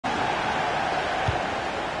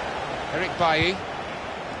Eric Bailly.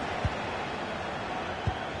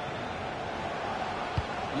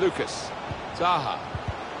 Lucas. Zaha.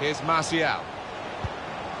 Here's Martial.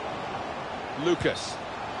 Lucas.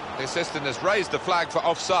 The assistant has raised the flag for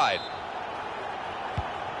offside.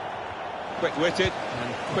 Quick-witted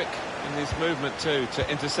and quick in his movement too to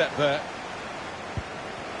intercept there.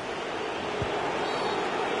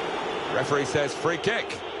 Referee says free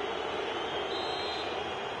kick.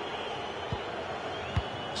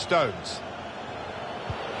 Stones.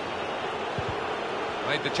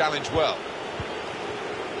 Made the challenge well.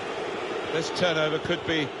 This turnover could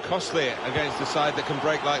be costly against a side that can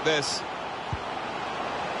break like this.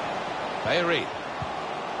 Bayery.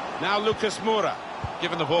 Now Lucas Moura.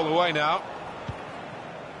 Giving the ball away now.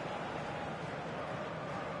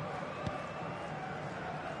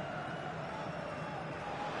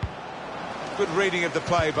 Good reading of the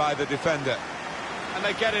play by the defender. And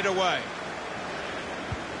they get it away.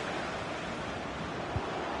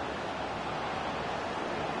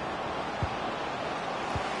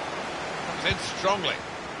 Comes in strongly.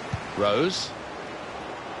 Rose.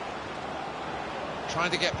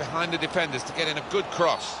 Trying to get behind the defenders to get in a good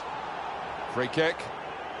cross. Free kick.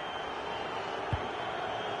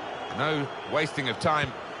 No wasting of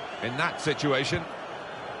time in that situation.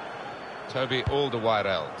 Toby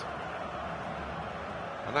Alderweireld.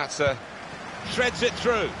 And that's shreds it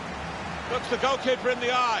through. Looks the goalkeeper in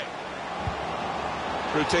the eye.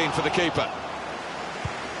 Routine for the keeper.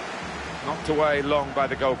 Knocked away long by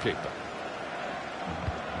the goalkeeper.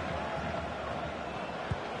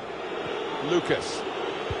 Lucas.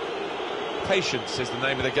 Patience is the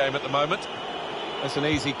name of the game at the moment. That's an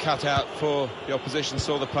easy cutout for the opposition,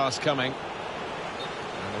 saw the pass coming.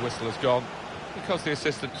 And the whistle has gone because the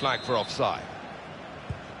assistant flagged for offside.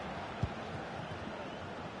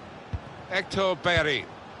 Hector Bellerin.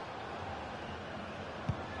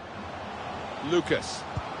 Lucas.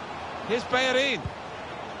 Here's Bellerin.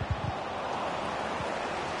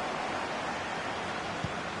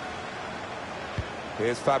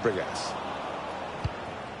 Here's Fabregas.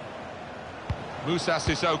 Moussa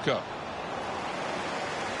Sissoko.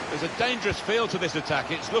 There's a dangerous feel to this attack.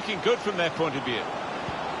 It's looking good from their point of view.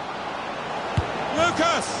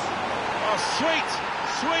 Lucas! Oh,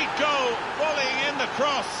 sweet goal, volleying in the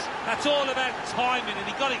cross. That's all about timing, and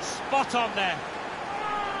he got it spot on there.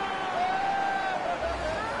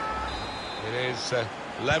 It is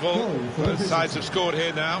level. Both sides have scored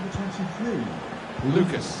here now.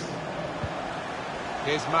 Lucas.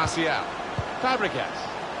 Here's Martial. Fabregas.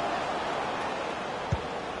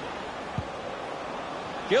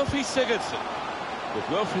 Gylfi Sigurdsson with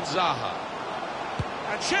Wilfried Zaha.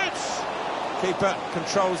 And shoots! Keeper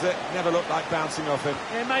controls it, never looked like bouncing off him.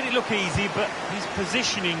 Yeah, it made it look easy, but his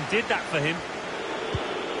positioning did that for him.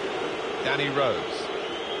 Danny Rose.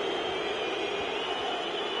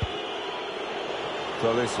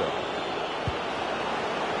 Tolisso.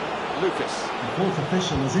 Lucas. The fourth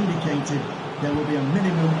official has indicated there will be a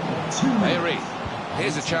minimum of 2 minutes. Bayery.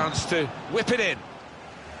 Here's a chance to whip it in.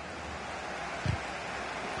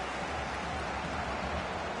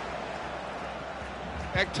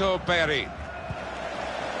 Hector Bellerin.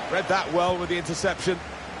 Read that well with the interception.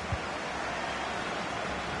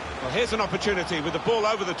 Well, here's an opportunity with the ball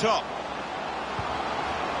over the top.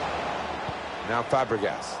 Now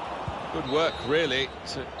Fabregas. Good work, really.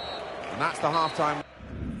 And that's the half-time.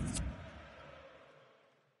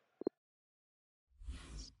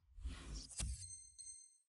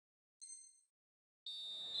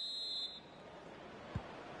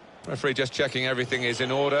 Referee just checking everything is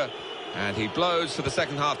in order. And he blows for the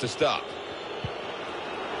second half to start.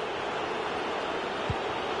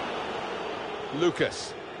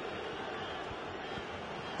 Lucas.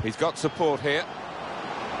 He's got support here.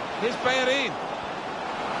 Here's Bellerin.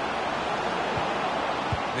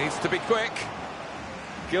 Needs to be quick.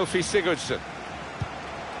 Gylfi Sigurdsson.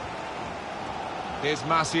 Here's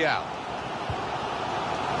Martial.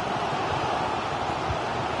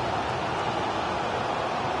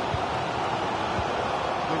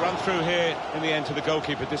 Run through here in the end to the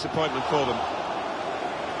goalkeeper. Disappointment for them.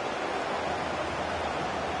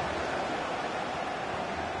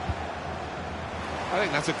 I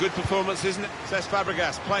think that's a good performance, isn't it? Says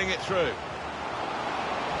Fabregas, playing it through.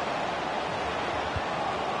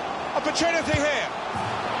 Opportunity here.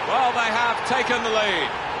 Well, they have taken the lead.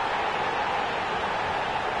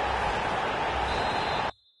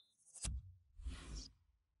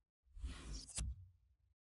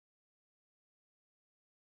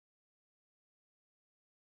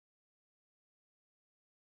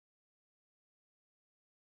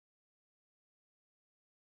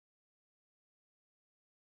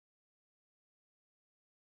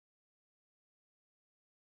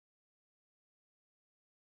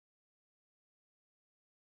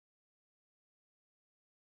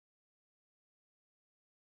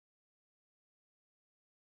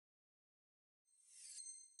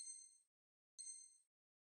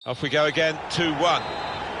 Off we go again, 2-1.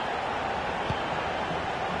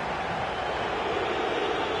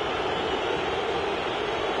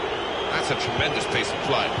 That's a tremendous piece of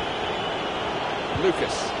play.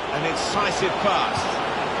 Lucas, an incisive pass.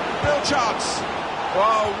 Real chance.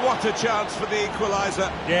 Oh, what a chance for the equaliser.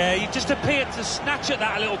 Yeah, he just appeared to snatch at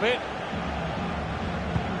that a little bit.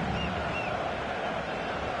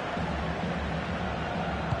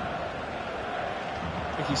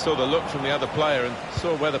 I think he saw the look from the other player and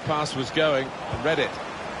saw where the pass was going and read it.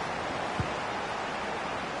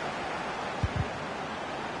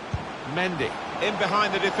 Mendy, in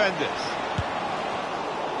behind the defenders.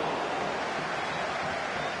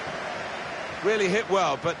 Really hit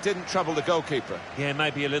well, but didn't trouble the goalkeeper. Yeah,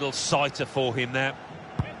 maybe a little sighter for him there.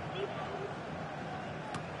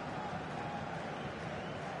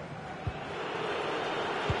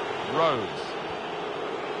 Rose.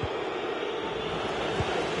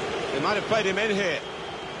 They might have played him in here.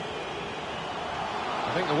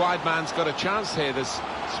 I think the wide man's got a chance here. There's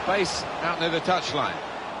space out near the touchline.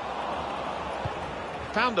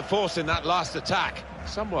 Found the force in that last attack.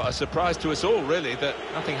 Somewhat a surprise to us all, really, that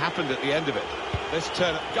nothing happened at the end of it. This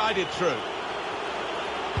turn guided through.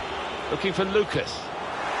 Looking for Lucas.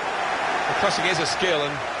 The crossing is a skill,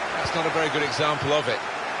 and that's not a very good example of it.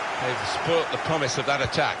 They've spoilt the promise of that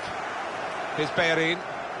attack. Here's Bellerin.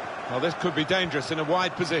 Well, this could be dangerous in a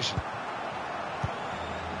wide position.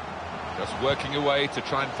 Just working away to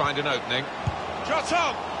try and find an opening. Shot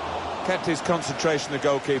on! Kept his concentration, the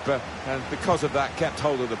goalkeeper, and because of that, kept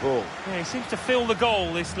hold of the ball. Yeah, he seems to feel the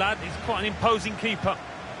goal, this lad. He's quite an imposing keeper.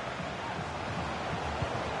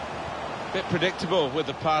 Bit predictable with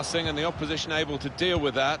the passing, and the opposition able to deal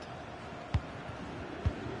with that.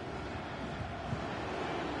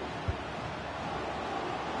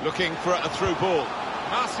 Looking for a through ball.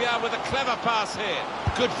 Martial with a clever pass here.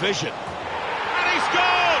 Good vision. And he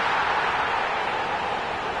scored!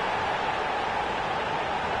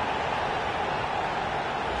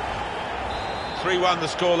 (3-1) the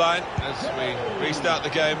scoreline as we restart the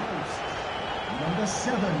game. Number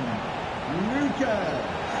 7, Lucas.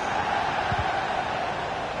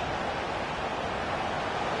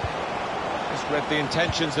 Just read the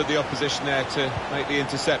intentions of the opposition there to make the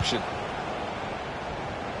interception.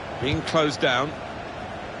 Being closed down.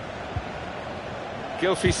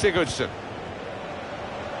 Gylfi Sigurdsson.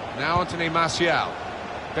 Now Anthony Martial.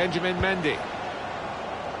 Benjamin Mendy.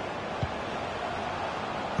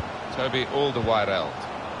 Toby Alderweireld.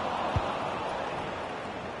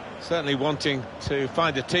 Certainly wanting to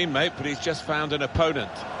find a teammate, but he's just found an opponent.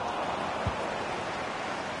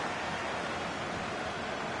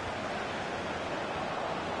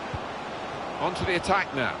 On to the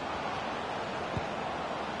attack now.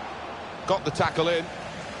 Got the tackle in.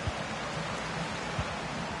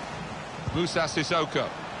 Moussa Sissoko.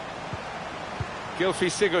 Gylfi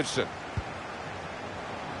Sigurdsson.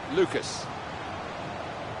 Lucas.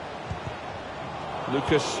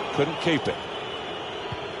 Lucas couldn't keep it.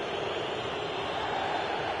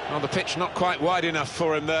 Well, the pitch not quite wide enough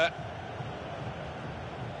for him there.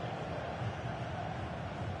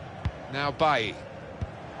 Now Bailly.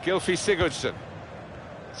 Gylfi Sigurdsson.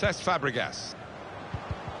 Cesc Fabregas.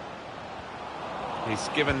 He's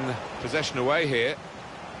given possession away here.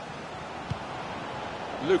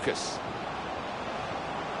 Lucas.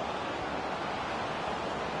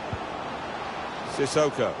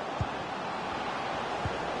 Sissoko.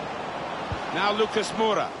 Now Lucas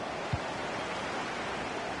Moura.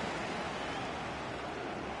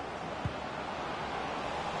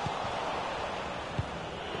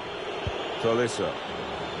 Tolisso.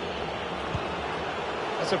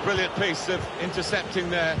 That's a brilliant piece of intercepting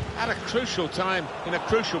there at a crucial time, in a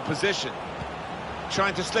crucial position.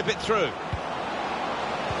 Trying to slip it through.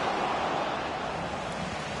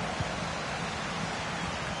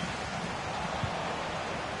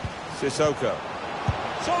 Sissoko.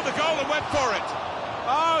 Saw the goal and went for it.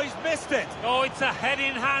 Oh, he's missed it. Oh, it's a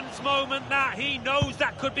head-in-hands moment, that. He knows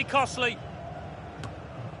that could be costly.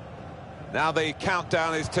 Now the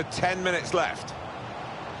countdown is to 10 minutes left.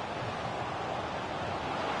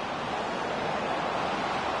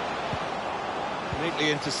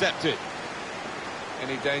 Neatly intercepted.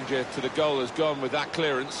 Any danger to the goal has gone with that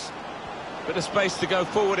clearance. Bit of space to go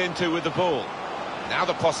forward into with the ball. Now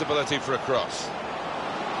the possibility for a cross.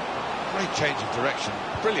 Great change of direction.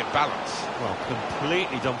 Brilliant balance. Well,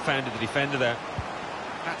 completely dumbfounded the defender there.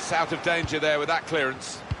 That's out of danger there with that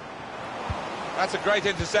clearance. That's a great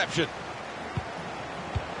interception.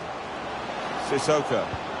 Sissoko.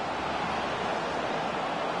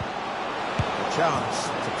 A chance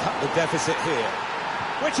to cut the deficit here.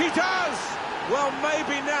 Which he does! Well,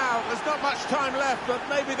 maybe now. There's not much time left, but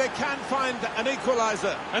maybe they can find an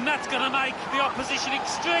equaliser. And that's going to make the opposition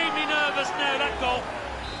extremely nervous now, that goal.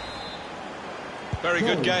 Very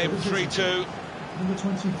good game, 3-2. Number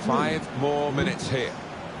 23. 5 more minutes here.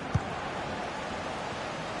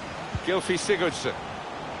 Gylfi Sigurdsson.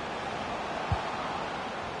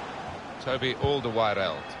 Toby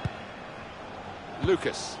Alderweireld.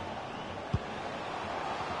 Lucas.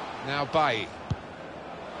 Now Bailly.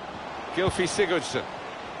 Gylfi Sigurdsson.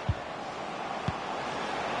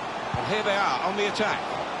 And here they are on the attack.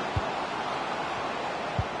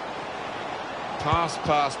 Pass,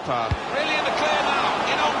 pass, pass. Really in the clear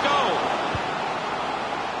now, in on goal.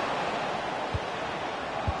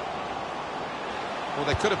 Well,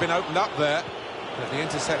 they could have been opened up there, but the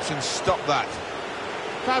interception stopped that.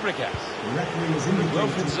 Fabregas. The referee has indicated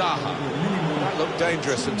Wilfried Zaha. there will be a minimum That looked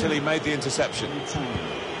dangerous until he made the interception. of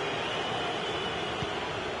time.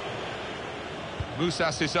 Moussa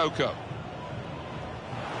Sissoko.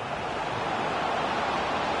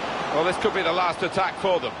 Well, this could be the last attack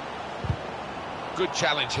for them. Good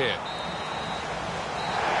challenge here.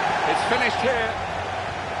 It's finished here.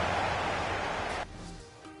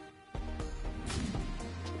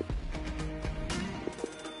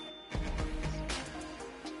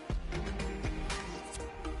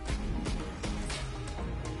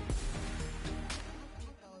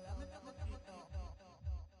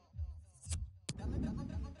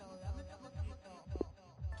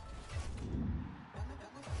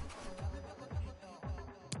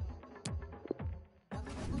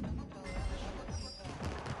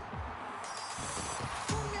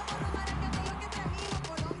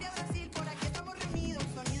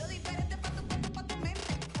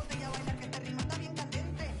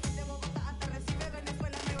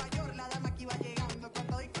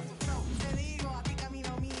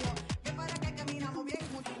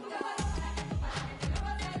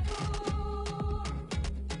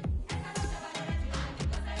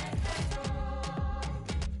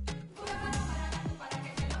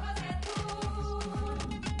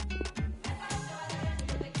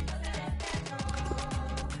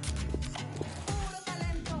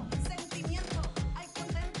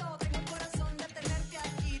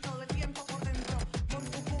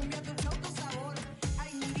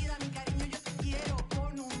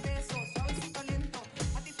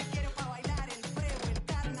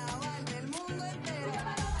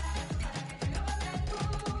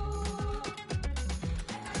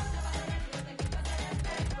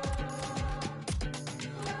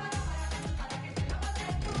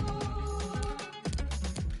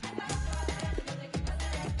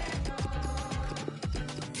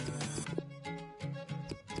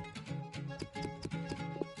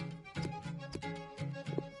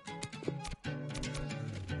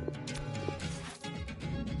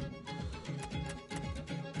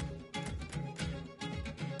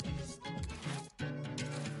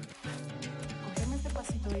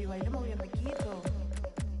 pasito y bailemos bien riquito.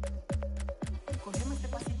 Cogemos este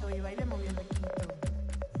pasito y bailemos bien riquito.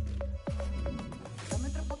 Dame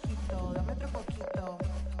otro poquito, dame otro poquito.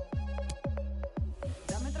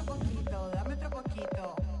 Dame otro poquito, dame otro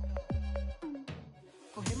poquito.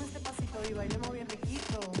 Cogemos este pasito y bailemos bien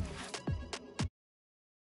riquito.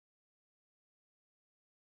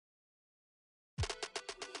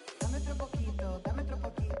 Dame otro poquito, dame otro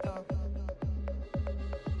poquito.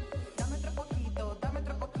 Dame otro poquito, dame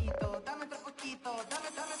otro poquito, dame otro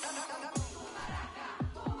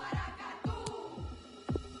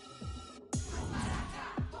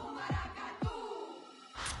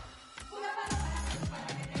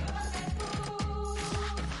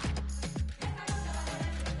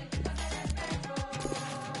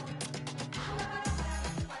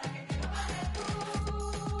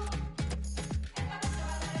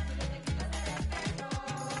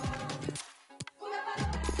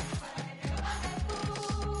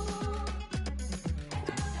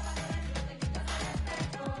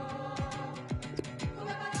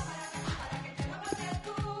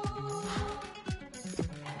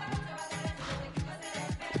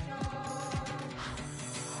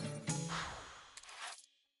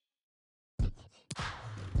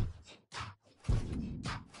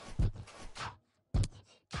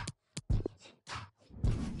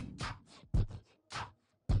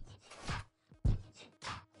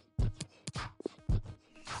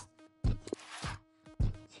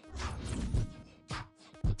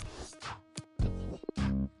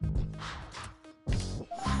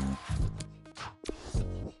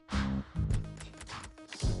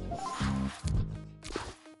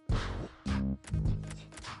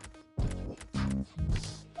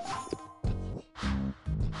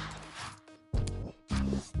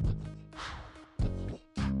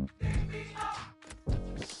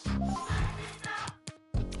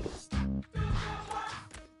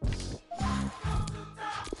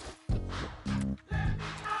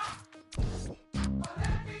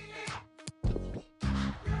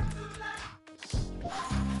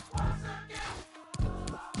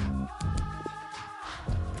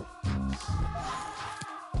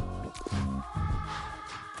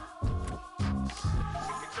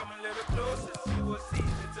little closer, see what's easy.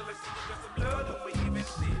 Till I see you got some blood and we even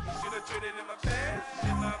see. Should have traded in my past,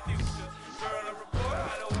 in my future. Girl, I report,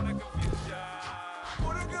 I don't wanna confuse ya.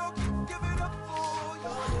 What a girl, give it up for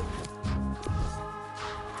you.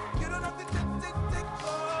 You don't have to take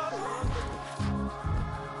for you.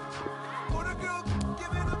 What a girl,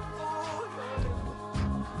 give it up for you.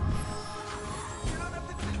 You don't have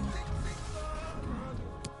to take for you.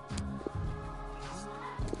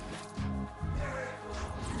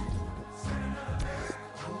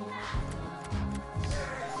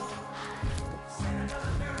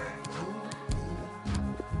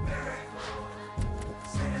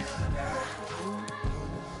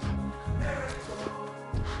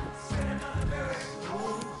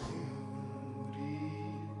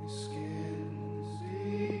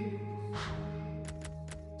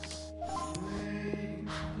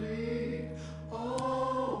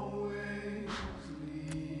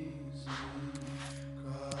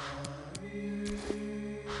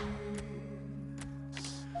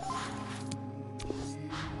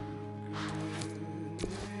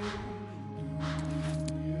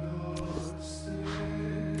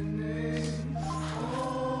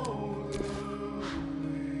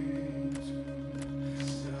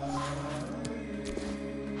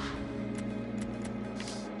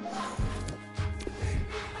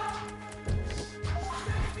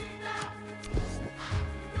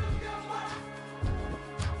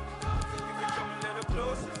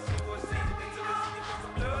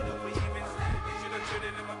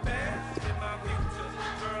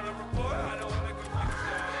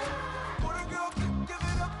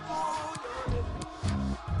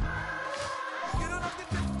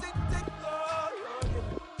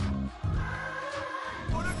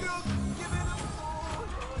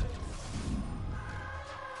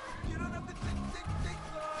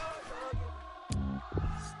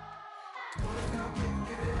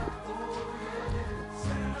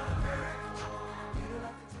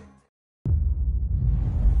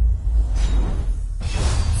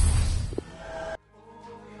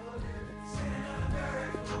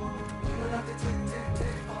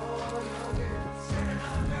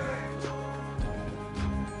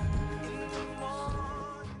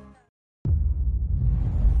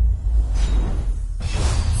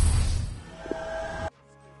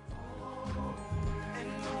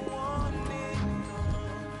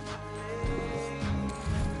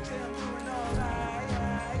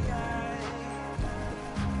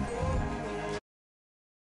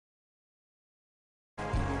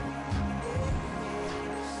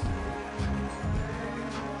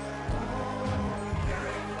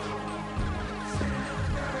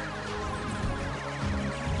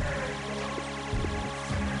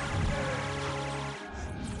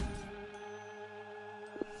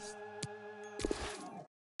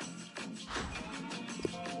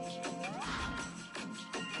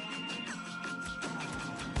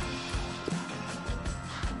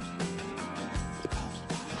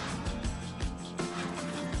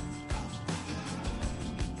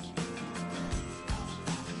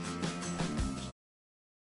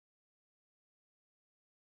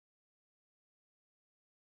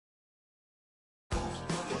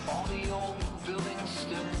 All the old buildings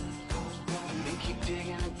stood, and they keep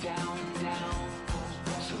digging it down, down,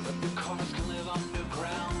 so that the cars can live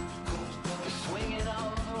underground. The swinging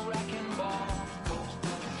of a wrecking ball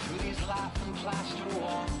through these laughing plaster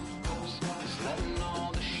walls is letting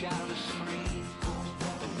all the shadows free.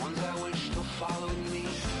 The ones I wish still followed me,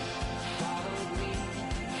 followed me,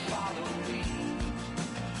 followed me.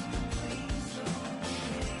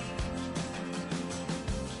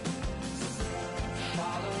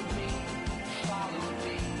 Follow me, follow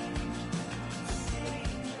me.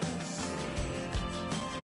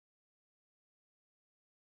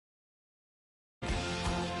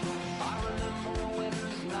 I remember a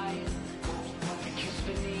winter's night, a kiss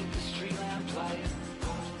beneath the street lamp light,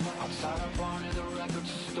 outside our barn near the record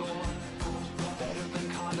store. Better than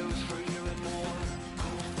condos for a year and more.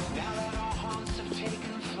 Now that our haunts have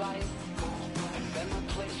taken flight and been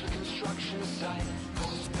replaced with construction sites,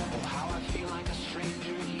 oh, how I feel like a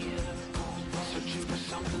stranger here, searching for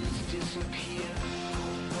something that's disappeared,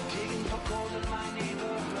 digging for gold in my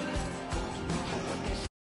neighborhood, for what they say.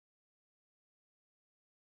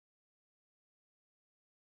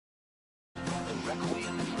 A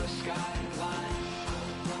requiem for a skyline.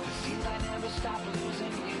 It seems I never stop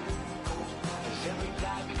losing you, as every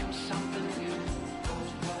dive becomes something new,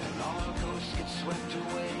 and all our ghosts get swept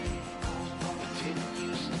away. It didn't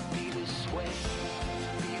used to be this way,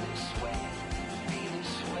 be this way, be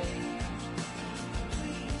this way.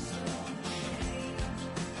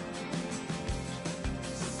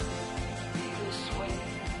 Be this way,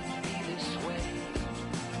 be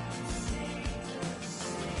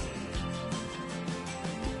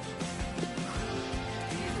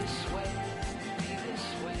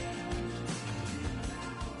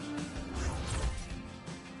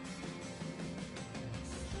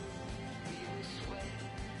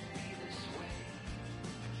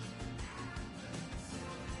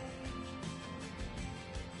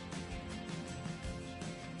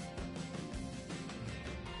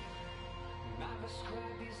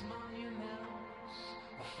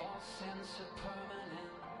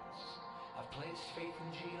faith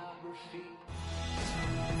in geography.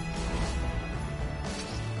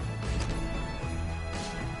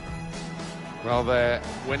 Well, they're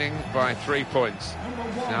winning by 3 points.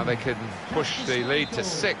 Now they can push the lead to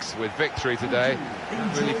 6 with victory today.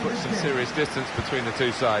 That really puts some serious distance between the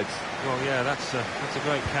two sides. Well, yeah, that's a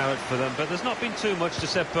great carrot for them, but there's not been too much to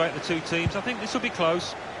separate the two teams. I think this will be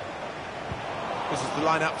close. This is the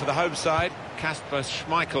lineup for the home side. Kasper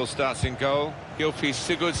Schmeichel starts in goal. Gylfi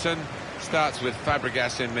Sigurdsson starts with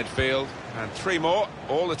Fabregas in midfield. And 3 more,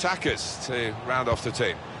 all attackers, to round off the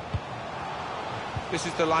team. This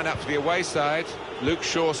is the lineup for the away side. Luke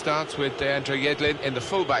Shaw starts with Deandre Yedlin in the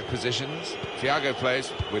full-back positions. Thiago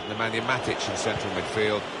plays with Nemanja Matic in central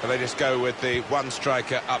midfield. And they just go with the one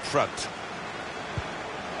striker up front.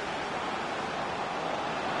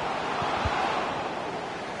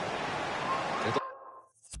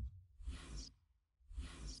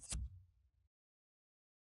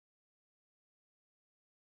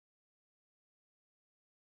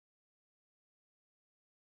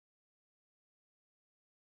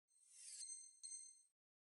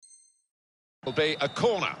 Will be a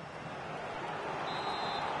corner.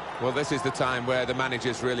 Well, this is the time where the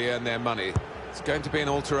managers really earn their money. It's going to be an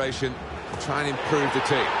alteration to try and improve the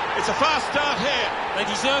team. It's a fast start here. They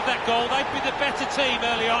deserve that goal. They've been the better team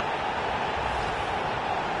early on.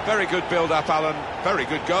 Very good build-up, Alan. Very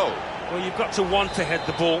good goal. Well, you've got to want to head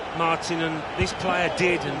the ball, Martin, and this player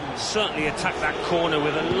did, and certainly attacked that corner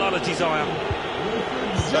with a lot of desire.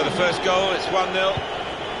 So the first goal, it's 1-0.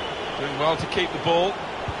 Doing well to keep the ball.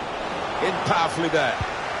 In powerfully there,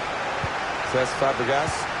 says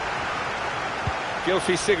Fabregas.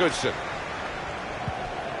 Gylfi Sigurdsson.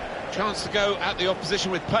 Chance to go at the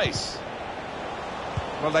opposition with pace.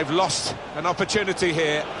 Well, they've lost an opportunity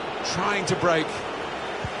here, trying to break,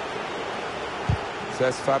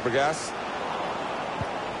 says Fabregas.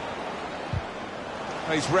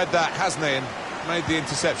 Well, he's read that, hasn't he, and made the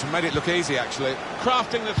interception, made it look easy, actually.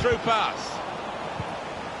 Crafting the through pass.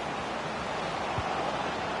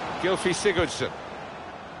 Gylfi Sigurdsson.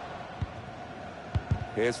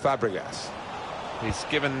 Here's Fabregas. He's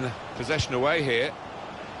given possession away here.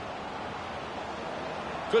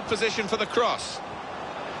 Good position for the cross.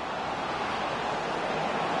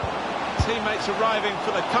 Teammates arriving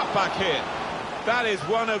for the cutback here. That is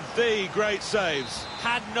one of the great saves.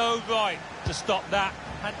 Had no right to stop that.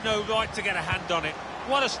 Had no right to get a hand on it.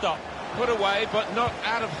 What a stop. Put away, but not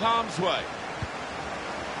out of harm's way.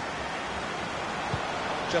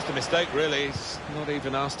 Just a mistake, really. He's not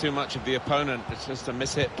even asked too much of the opponent. It's just a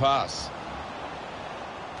mishit pass.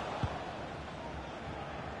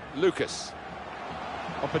 Lucas.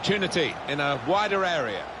 Opportunity in a wider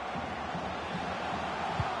area.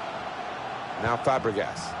 Now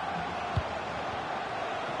Fabregas.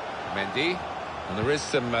 Mendy. And there is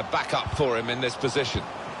some backup for him in this position.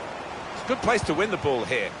 It's a good place to win the ball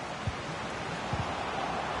here.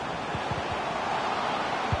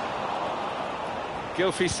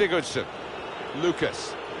 Gylfi Sigurdsson.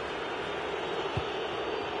 Lucas.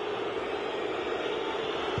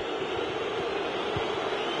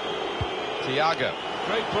 Thiago.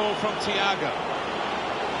 Great ball from Thiago.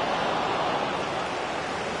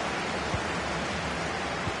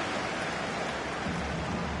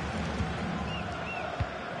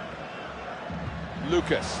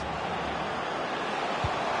 Lucas.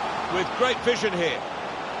 With great vision here.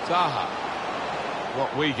 Zaha.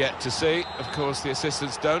 What we get to see, of course the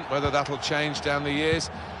assistants don't. Whether that'll change down the years,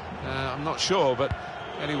 I'm not sure, but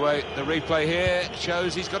anyway, the replay here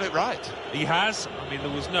shows he's got it right. He has. I mean, there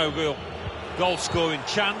was no real goal-scoring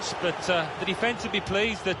chance, but the defence would be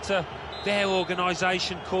pleased that their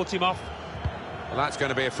organisation caught him off. Well, that's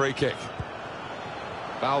going to be a free kick.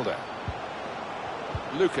 Balde.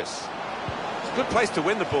 Lucas. It's a good place to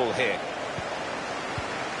win the ball here.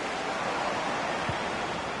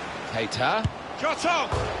 Keita. Shot on!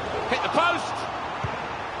 Hit the post!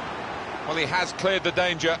 Well, he has cleared the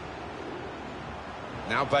danger.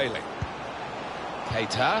 Now Bailey.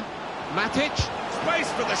 Keita. Matic. Space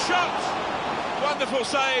for the shot! Wonderful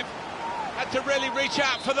save. Had to really reach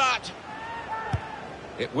out for that.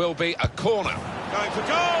 It will be a corner. Going for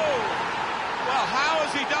goal! Well, how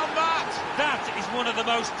has he done that? That is one of the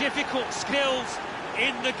most difficult skills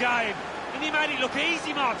in the game. And he made it look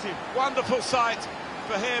easy, Martin. Wonderful sight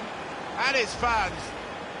for him and his fans.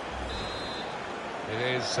 It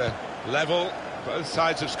is level. Both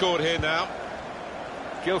sides have scored here now.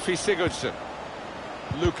 Gylfi Sigurdsson.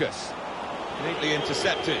 Lucas. Neatly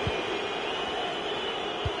intercepted.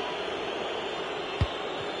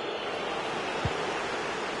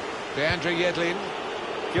 Deandre Yedlin.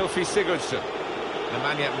 Gylfi Sigurdsson.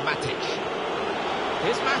 Nemanja Matic.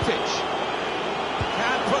 Here's Matic.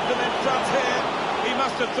 Can put them in front here. He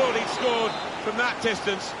must have thought he'd scored from that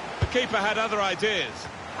distance. The keeper had other ideas.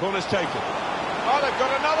 Corner's taken. Oh, they've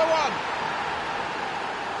got another one!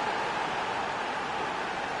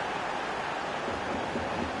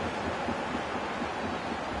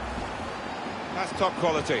 That's top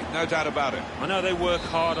quality, no doubt about it. I know they work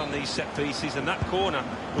hard on these set pieces, and that corner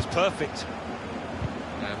was perfect.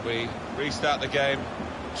 And we restart the game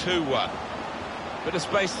 2-1. Bit of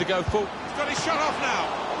space to go full. He's got his shot off now.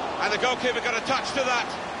 And the goalkeeper got a touch to that.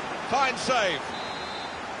 Fine save.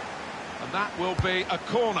 And that will be a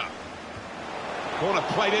corner. Corner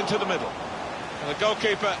played into the middle. And the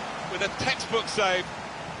goalkeeper with a textbook save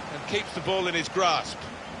and keeps the ball in his grasp.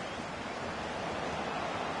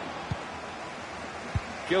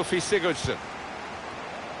 Gylfi Sigurdsson.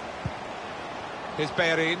 Here's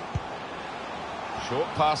Bellerin. Short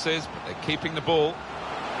passes, but they're keeping the ball.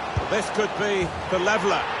 Well, this could be the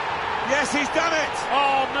leveller. Yes, he's done it!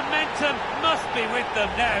 Oh, momentum must be with them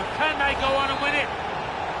now. Can they go on and win it?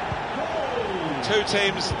 Two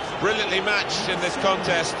teams brilliantly matched in this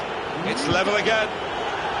contest. It's level again.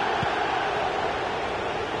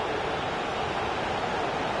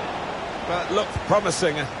 But looked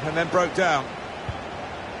promising and then broke down.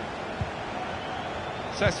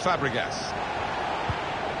 Cesc Fabregas.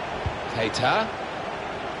 Keita.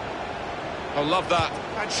 Oh, love that.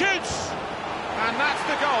 And shoots! And that's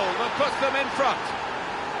the goal that puts them in front.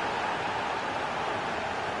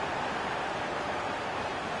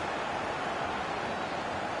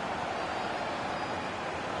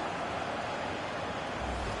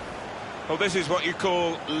 Well, this is what you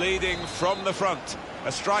call leading from the front.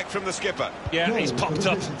 A strike from the skipper. Yeah, he's popped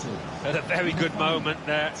up at a very good moment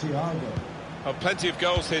there. Oh, plenty of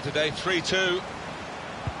goals here today, 3-2.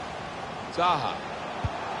 Zaha.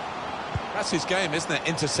 That's his game, isn't it?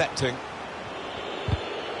 Intercepting.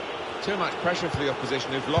 Too much pressure for the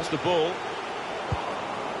opposition, who've lost the ball.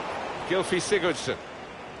 Gylfi Sigurdsson.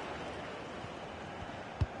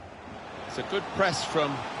 It's a good press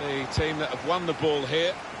from the team that have won the ball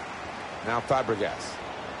here. Now Fabregas.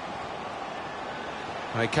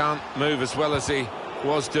 He can't move as well as he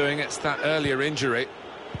was doing. It's that earlier injury.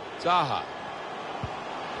 Zaha.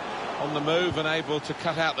 On the move and able to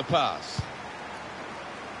cut out the pass.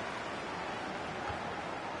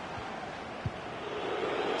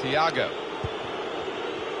 Thiago.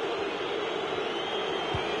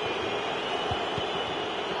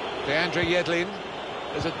 Deandre Yedlin.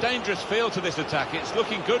 There's a dangerous feel to this attack. It's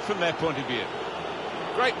looking good from their point of view.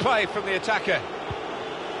 Great play from the attacker.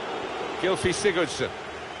 Gylfi Sigurdsson.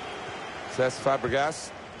 Cesc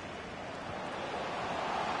Fabregas.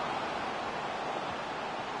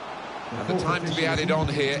 And the time to be added on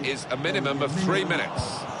here is a minimum of 3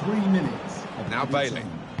 minutes. 3 minutes. Now Bailey.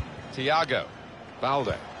 Thiago.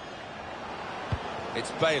 Balde.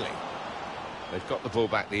 It's Bailey. They've got the ball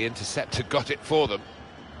back. The interceptor got it for them.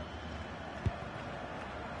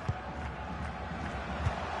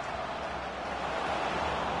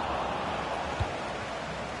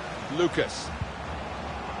 Lucas.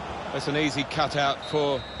 That's an easy cutout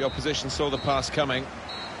for the opposition. Saw the pass coming.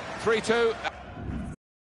 3-2.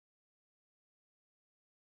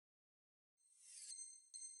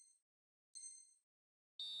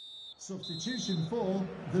 Substitution for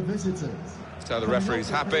the visitors. So the referee's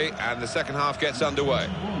happy and the second half gets underway.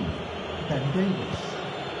 Ben Davis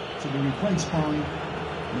to be replaced by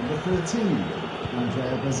number 13,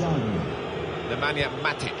 Andrea Bazzagli. Nemanja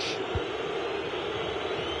Matic.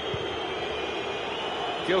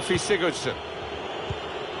 Gylfi Sigurdsson.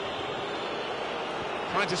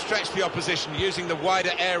 Trying to stretch the opposition using the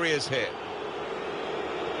wider areas here.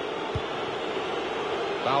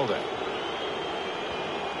 Balde.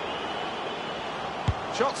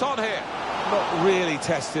 Shots on here. Not really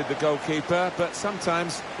tested the goalkeeper, but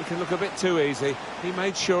sometimes it can look a bit too easy. He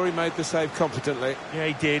made sure he made the save competently. Yeah,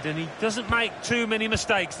 he did, and he doesn't make too many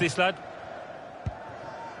mistakes, this lad.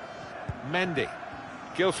 Mendy.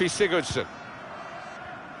 Gylfi Sigurdsson.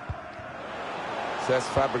 Cesc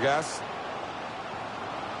Fabregas.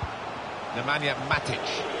 Nemanja Matic.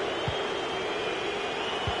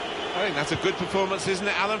 I think that's a good performance, isn't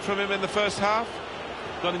it, Alan, from him in the first half?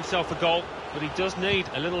 Got himself a goal, but he does need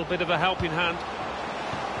a little bit of a helping hand.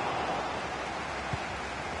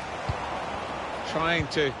 Trying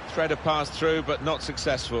to thread a pass through, but not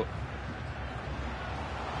successful.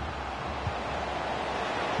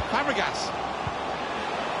 Fabregas.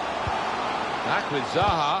 Back with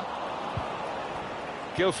Zaha.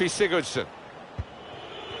 Gylfi Sigurdsson.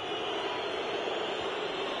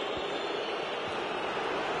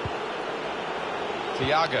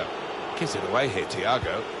 Thiago. Gives it away here,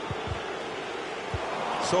 Thiago.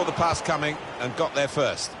 saw the pass coming and got there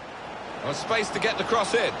first. Well, space to get the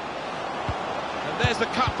cross in. And there's the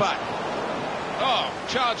cutback. Oh,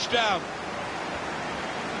 charged down.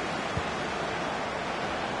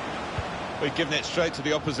 We've given it straight to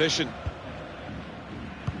the opposition.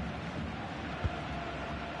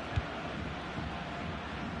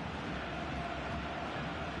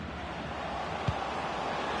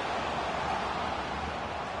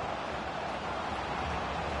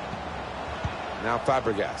 Now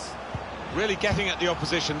Fabregas. Really getting at the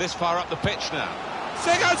opposition this far up the pitch now.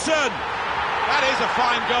 Sigurdsson! That is a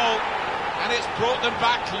fine goal. And it's brought them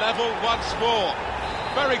back level once more.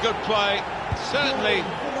 Very good play. Certainly,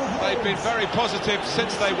 they've been very positive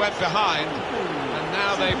since they went behind. And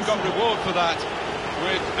now they've got reward for that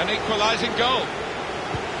with an equalising goal.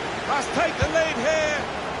 Must take the lead here.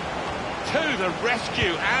 To the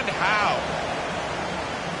rescue, and how?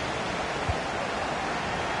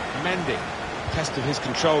 Mendy. Test of his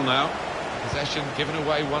control now. Possession given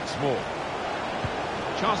away once more.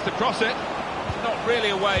 Chance to cross it. Not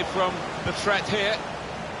really away from the threat here.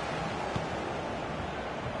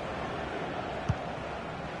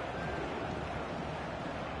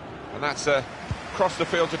 And that's across the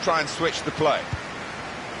field to try and switch the play.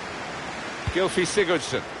 Gylfi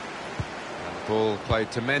Sigurdsson. And the ball played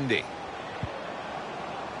to Mendy.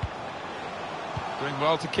 Doing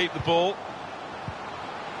well to keep the ball.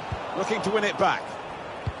 Looking to win it back.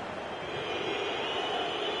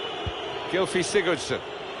 Gylfi Sigurdsson.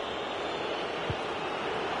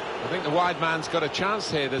 I think the wide man's got a chance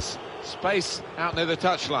here. There's space out near the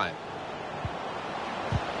touchline.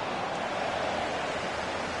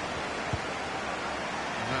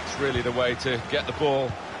 And that's really the way to get the ball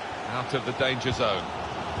out of the danger zone.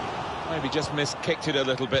 Maybe just kicked it a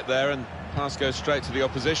little bit there, and pass goes straight to the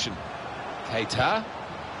opposition. Keita.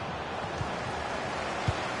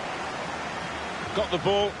 Got the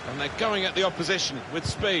ball, and they're going at the opposition with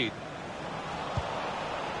speed.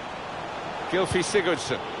 Gylfi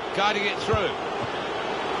Sigurdsson. Guiding it through.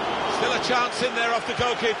 Still a chance in there off the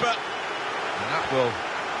goalkeeper. And that will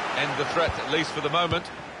end the threat, at least for the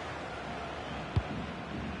moment.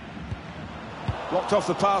 Blocked off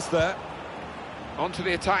the pass there. On to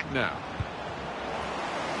the attack now.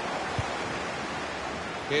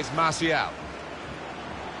 Here's Martial.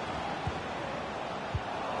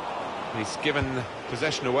 He's given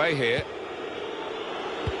possession away here.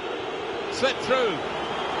 Slip through.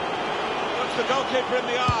 Looks the goalkeeper in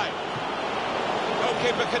the eye.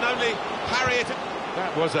 Goalkeeper can only parry it.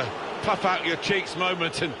 That was a puff out your cheeks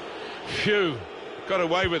moment, and phew, got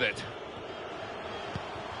away with it.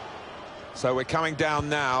 So we're coming down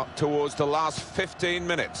now towards the last 15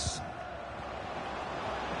 minutes.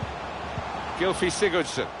 Gylfi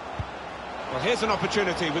Sigurdsson. Well, here's an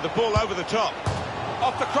opportunity with the ball over the top.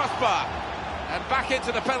 Off the crossbar. And back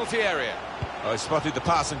into the penalty area. Oh, he spotted the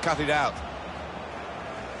pass and cut it out.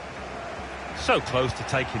 So close to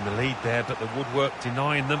taking the lead there, but the woodwork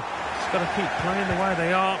denying them. Just got to keep playing the way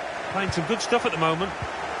they are. Playing some good stuff at the moment.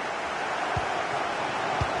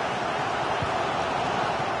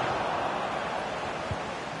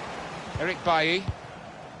 Eric Bailly.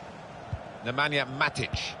 Nemanja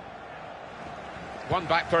Matic. One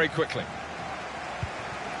back very quickly.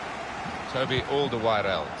 Toby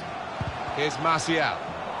Alderweireld. Here's Martial.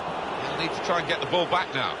 He'll need to try and get the ball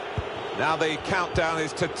back now. Now the countdown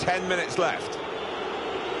is to 10 minutes left.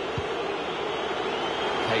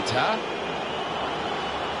 Keita.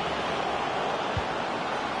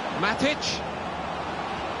 Matic.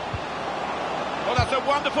 Oh, that's a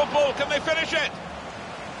wonderful ball. Can they finish it?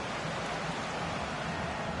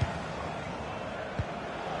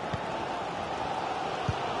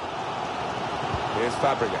 Here's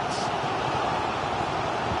Fabregas.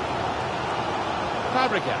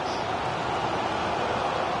 Fabregas.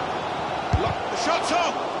 The shot's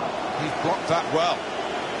on. He's blocked that well.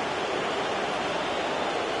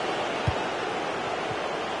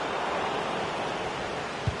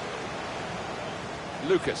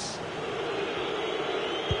 Lucas.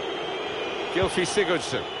 Gylfi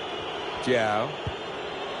Sigurdsson. Diao.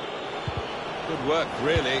 Good work,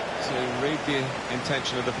 really, to read the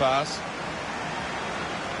intention of the pass.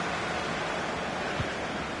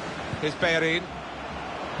 Here's Bellerin.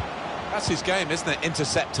 That's his game, isn't it?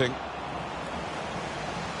 Intercepting.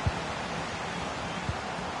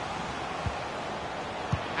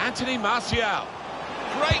 Anthony Martial.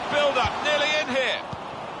 Great build-up, nearly in here.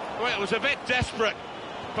 Well, it was a bit desperate,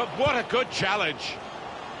 but what a good challenge.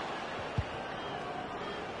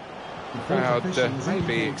 The Crowd fourth official has maybe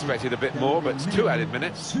indicated expected a bit there more, will be but it's a 2 minimum added of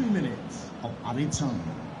minutes. 2 minutes of added time.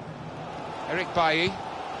 Eric Bailly.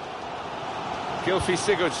 Gylfi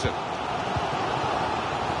Sigurdsson.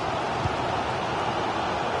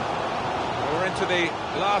 into the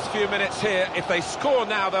last few minutes here. If they score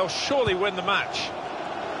now, they'll surely win the match.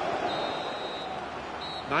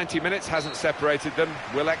 90 minutes hasn't separated them.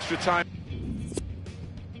 Will extra time?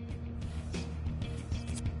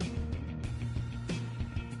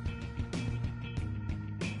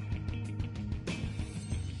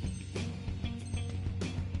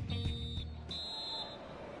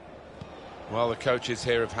 Well, the coaches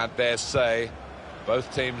here have had their say.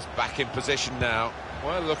 Both teams back in position now.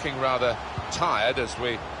 We're looking rather tired as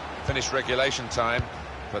we finish regulation time,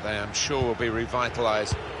 but they, I'm sure, will be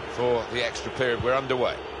revitalised for the extra period. We're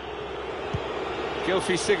underway.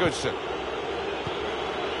 Gylfi Sigurdsson.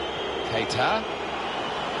 Keita.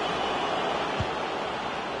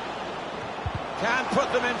 Can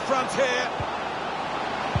put them in front here.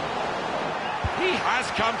 He has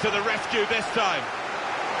come to the rescue this time.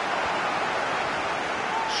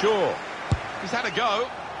 Sure. He's had a go.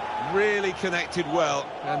 Really connected well,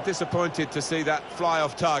 and disappointed to see that fly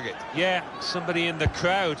off target. Yeah, somebody in the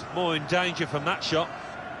crowd more in danger from that shot.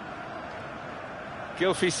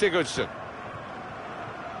 Gylfi Sigurdsson.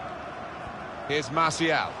 Here's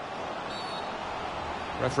Martial.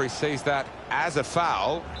 Referee sees that as a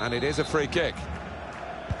foul, and it is a free kick.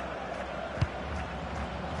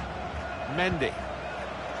 Mendy.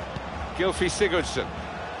 Gylfi Sigurdsson.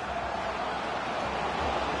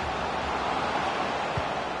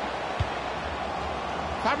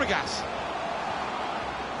 Fabregas.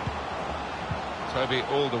 Toby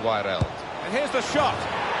Alderweireld. And here's the shot.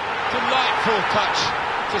 Delightful touch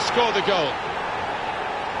to score the goal.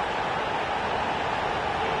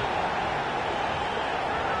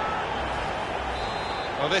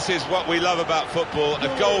 Well, this is what we love about football,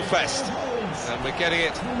 a goal fest. And we're getting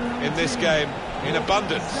it in this game in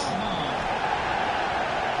abundance.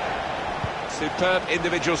 Superb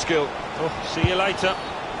individual skill. Oh, see you later.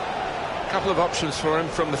 Couple of options for him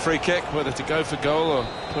from the free kick, whether to go for goal or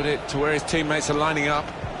put it to where his teammates are lining up.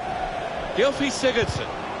 Gylfi Sigurdsson.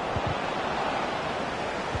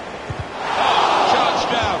 Oh, charged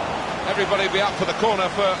down. Everybody be up for the corner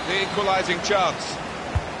for the equalising chance.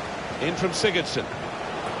 In from Sigurdsson.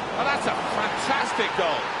 Oh, that's a fantastic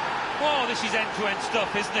goal. Oh, this is end-to-end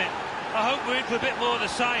stuff, isn't it? I hope we're in for a bit more of the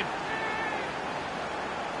same.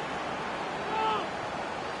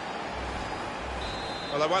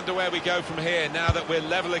 Well, I wonder where we go from here now that we're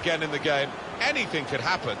level again in the game. Anything could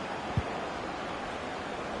happen.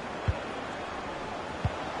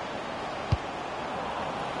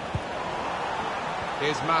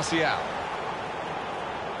 Here's Martial.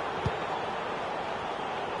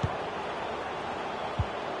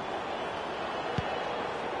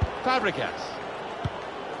 Fabregas.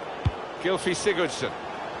 Gylfi Sigurdsson.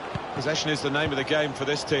 Possession is the name of the game for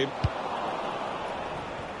this team.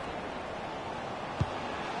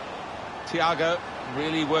 Thiago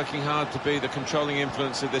really working hard to be the controlling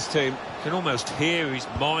influence of this team. You can almost hear his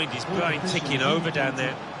mind, his brain ticking over down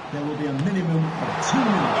there. There will be a minimum of 2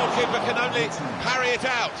 minutes. Goalkeeper can only parry it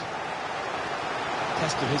out.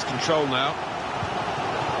 Test of his control now.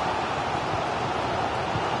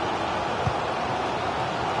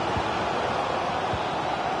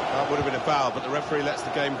 That would have been a foul, but the referee lets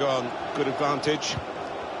the game go on. Good advantage.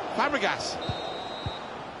 Fabregas.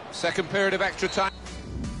 Second period of extra time.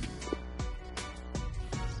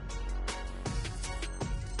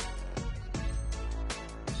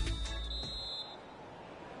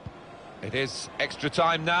 It is extra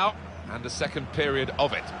time now, and the second period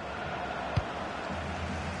of it.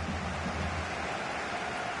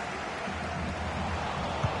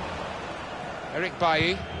 Eric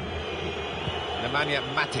Bailly. Nemanja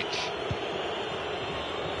Matic.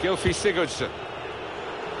 Gylfi Sigurdsson.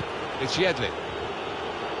 It's Yedlin.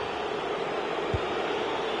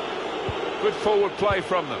 Good forward play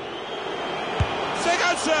from them.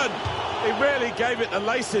 Sigurdsson! He really gave it the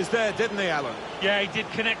laces there, didn't he, Alan? Yeah, he did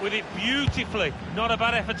connect with it beautifully. Not a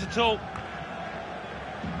bad effort at all.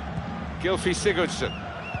 Gylfi Sigurdsson.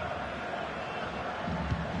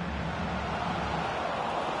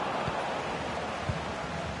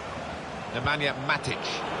 Nemanja Matic.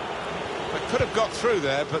 They could have got through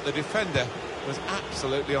there, but the defender was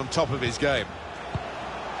absolutely on top of his game.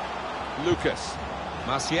 Lucas.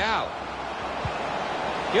 Martial.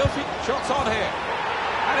 Gylfi, shots on here.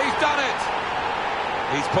 And he's done it!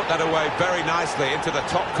 He's put that away very nicely into the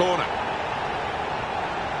top corner.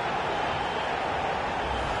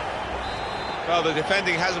 Well, the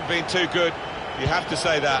defending hasn't been too good, you have to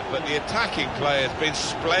say that, but the attacking play has been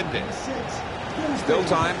splendid. Still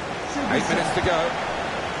time, 8 minutes to go.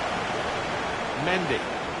 Mendy.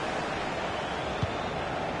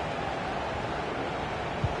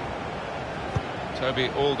 Toby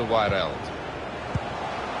Alderweireld.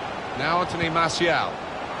 Now Anthony Martial.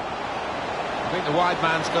 I think the wide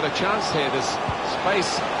man's got a chance here. There's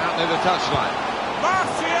space out near the touchline.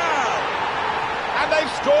 Martial! And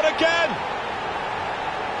they've scored again!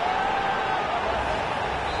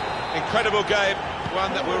 Incredible game,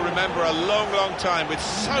 one that we'll remember a long, long time with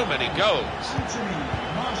so many goals.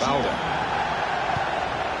 Balder.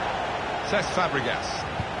 Cesc Fabregas.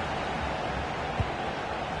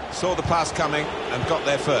 Saw the pass coming and got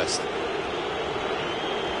there first.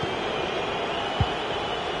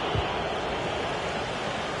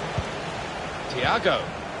 Thiago.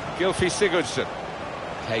 Gylfi Sigurdsson.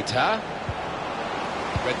 Keita.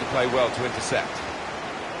 Read the play well to intercept.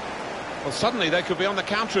 Well, suddenly they could be on the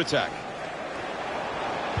counter-attack.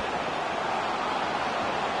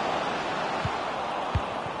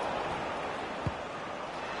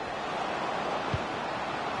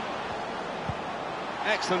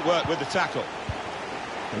 Excellent work with the tackle.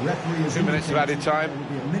 The referee has 2 minutes of added indicated time. there will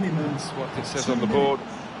be a minimum That's what it says of on the 2 board.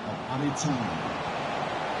 minutes of added time.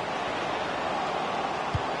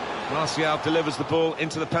 Martial delivers the ball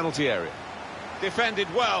into the penalty area. Defended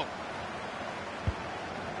well.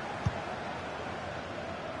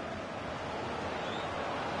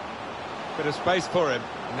 Bit of space for him.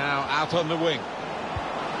 Now out on the wing.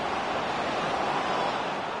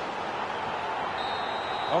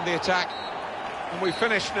 On the attack. And we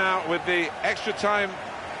finish now with the extra time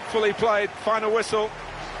fully played. Final whistle.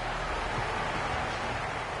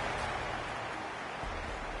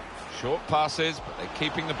 Short passes, but they're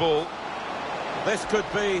keeping the ball. This could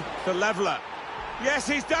be the leveller. Yes,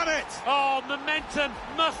 he's done it! Oh, momentum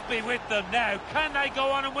must be with them now. Can they go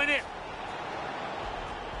on and win it?